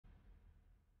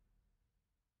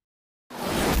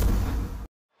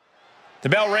The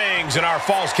bell rings and our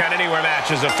Falls Count Anywhere match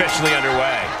is officially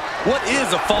underway. What is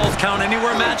a Falls Count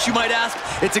Anywhere match, you might ask?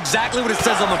 It's exactly what it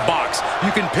says on the box. You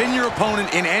can pin your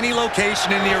opponent in any location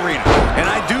in the arena. And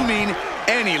I do mean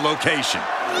any location.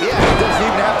 Yeah, it doesn't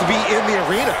even have to be in the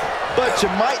arena. But you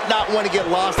might not want to get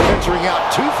lost venturing out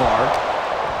too far.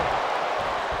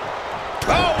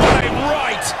 Oh, what a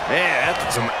right! Man,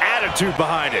 that's some attitude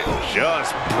behind it.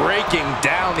 Just breaking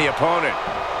down the opponent.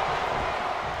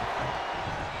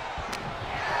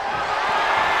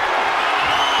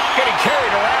 Getting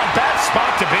carried around, bad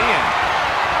spot to be in.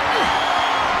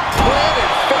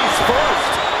 Planted face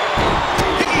first.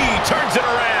 He turns it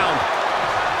around.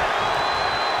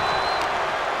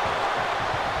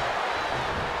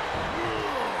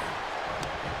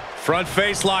 Front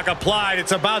face lock applied.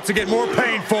 It's about to get more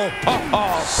painful.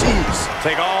 Oh, jeez.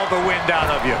 Take all the wind out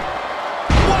of you.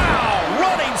 Wow,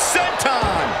 running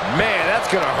senton. Man, that's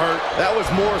gonna hurt. That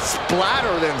was more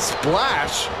splatter than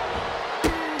splash.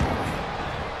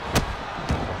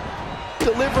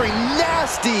 Delivering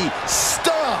nasty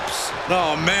stomps.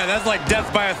 Oh, man, that's like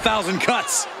death by 1,000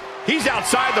 cuts. He's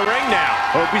outside the ring now.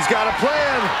 Hope he's got a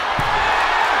plan.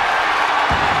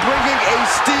 Bringing a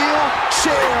steel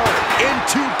chair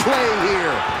into play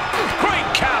here. Great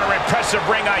counter, impressive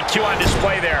ring IQ on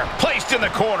display there. Placed in the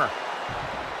corner.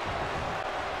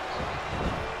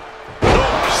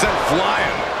 Sent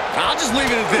flying. I'll just leave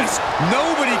it at this.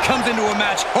 Nobody comes into a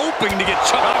match hoping to get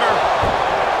chopped.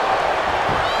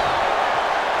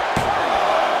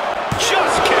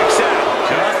 Just kicks out.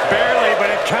 Just barely, but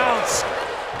it counts.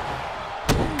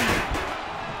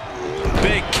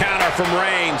 Big counter from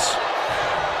Reigns.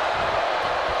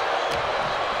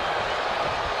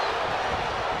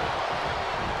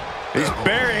 He's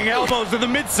burying elbows to the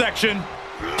midsection.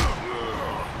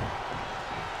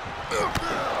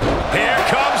 Here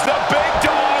comes the big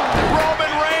dog.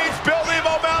 Roman Reigns building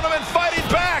momentum and fighting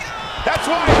back. That's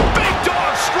why big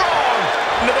dog strong.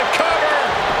 Into the cover.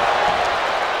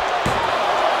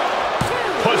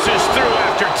 Pushes through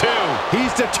after two.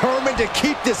 He's determined to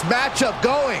keep this matchup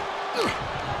going.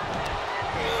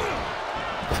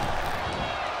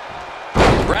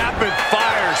 Rapid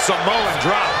fire Samoan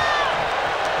drop.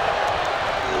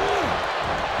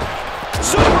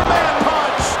 Superman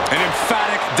punch. An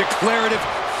emphatic, declarative,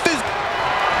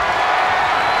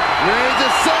 Reigns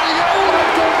is setting up.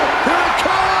 Here it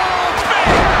comes.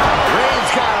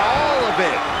 Reigns got all of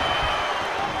it.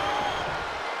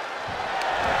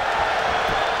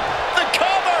 The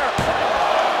cover.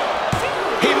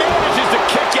 He manages to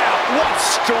kick out. What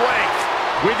strength.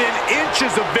 within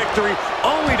inches of victory,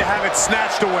 only to have it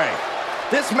snatched away.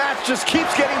 This match just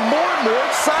keeps getting more and more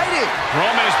exciting.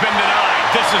 Roman has been denied.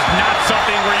 This is not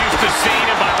something we're used to seeing,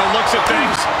 and by the looks of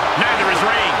things, neither is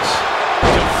Reigns.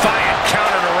 Defiant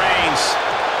counter to Reigns.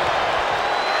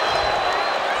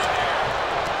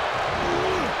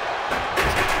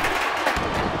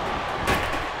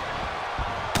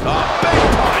 A big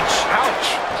punch. Ouch.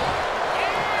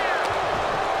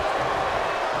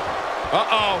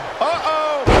 Uh-oh.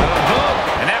 Uh-oh.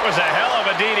 And that was a hell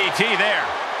of a DDT there.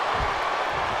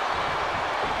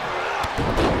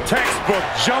 Textbook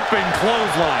jumping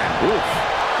clothesline. Oof.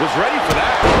 Was ready for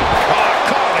that. Oh,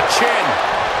 caught the chin.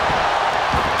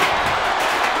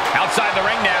 Outside the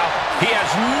ring now. He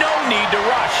has no need to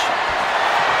rush.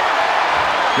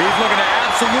 He's looking to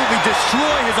absolutely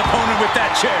destroy his opponent with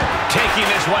that chair. Taking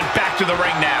this one back to the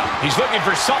ring now. He's looking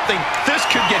for something. This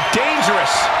could get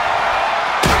dangerous.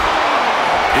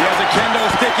 He has a kendo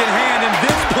stick in hand, and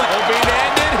this play Hoping to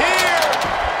end it here.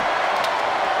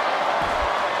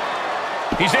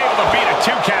 He's able to beat a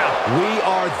 2 count. We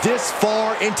are this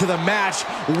far into the match.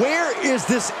 Where is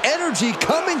this energy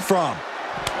coming from?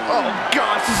 Oh,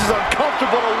 gosh, this is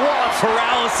uncomfortable to watch.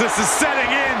 paralysis is setting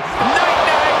in.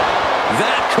 Night-night.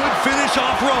 That could finish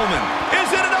off Roman. Is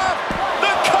it enough?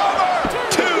 The cover.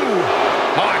 2.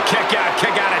 Oh, kick out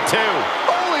at 2.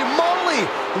 Holy moly.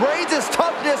 Reigns'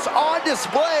 toughness on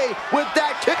display with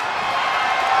that kick.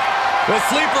 The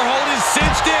sleeper hold is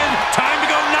cinched in. Time to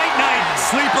go night-night.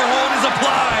 Sleeper hold is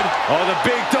applied. Oh, the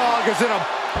big dog is in a...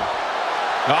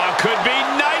 Oh, could be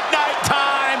night-night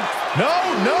time.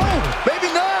 No, maybe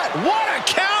not. What a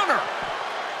counter.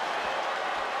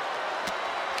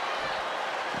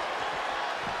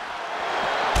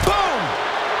 Boom.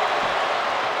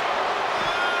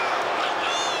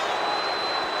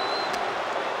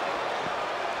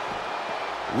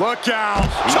 Look out.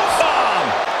 Choke bomb.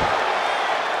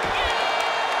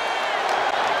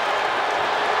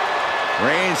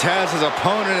 Reigns has his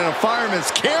opponent in a fireman's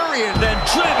carry and Then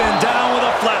driven down with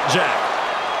a flapjack.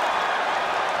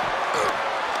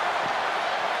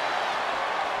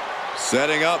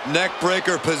 Setting up neck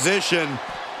breaker position.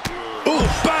 Ooh,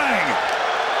 bang!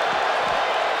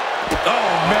 Oh,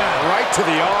 man, right to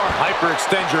the arm.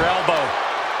 Hyperextend your elbow.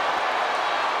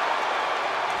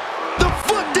 The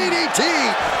foot DDT.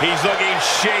 He's looking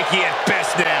shaky at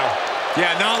best now.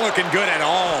 Yeah, not looking good at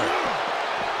all.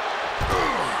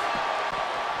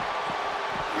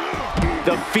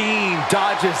 The Fiend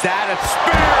dodges that. A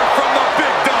spear from the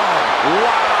big dog.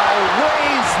 Wow,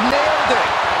 Reigns nailed it.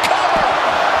 Cover.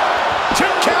 2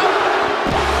 count.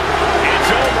 It's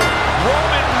over.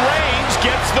 Roman Reigns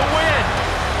gets the win.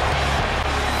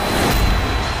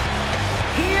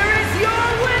 Here is your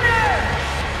winner,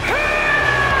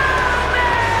 Roman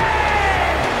Reigns!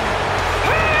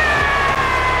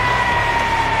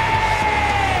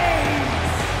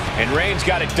 And Reigns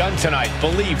got it done tonight.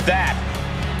 Believe that.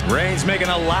 Reigns making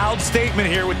a loud statement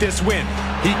here with this win.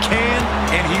 He can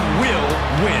and he will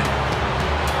win.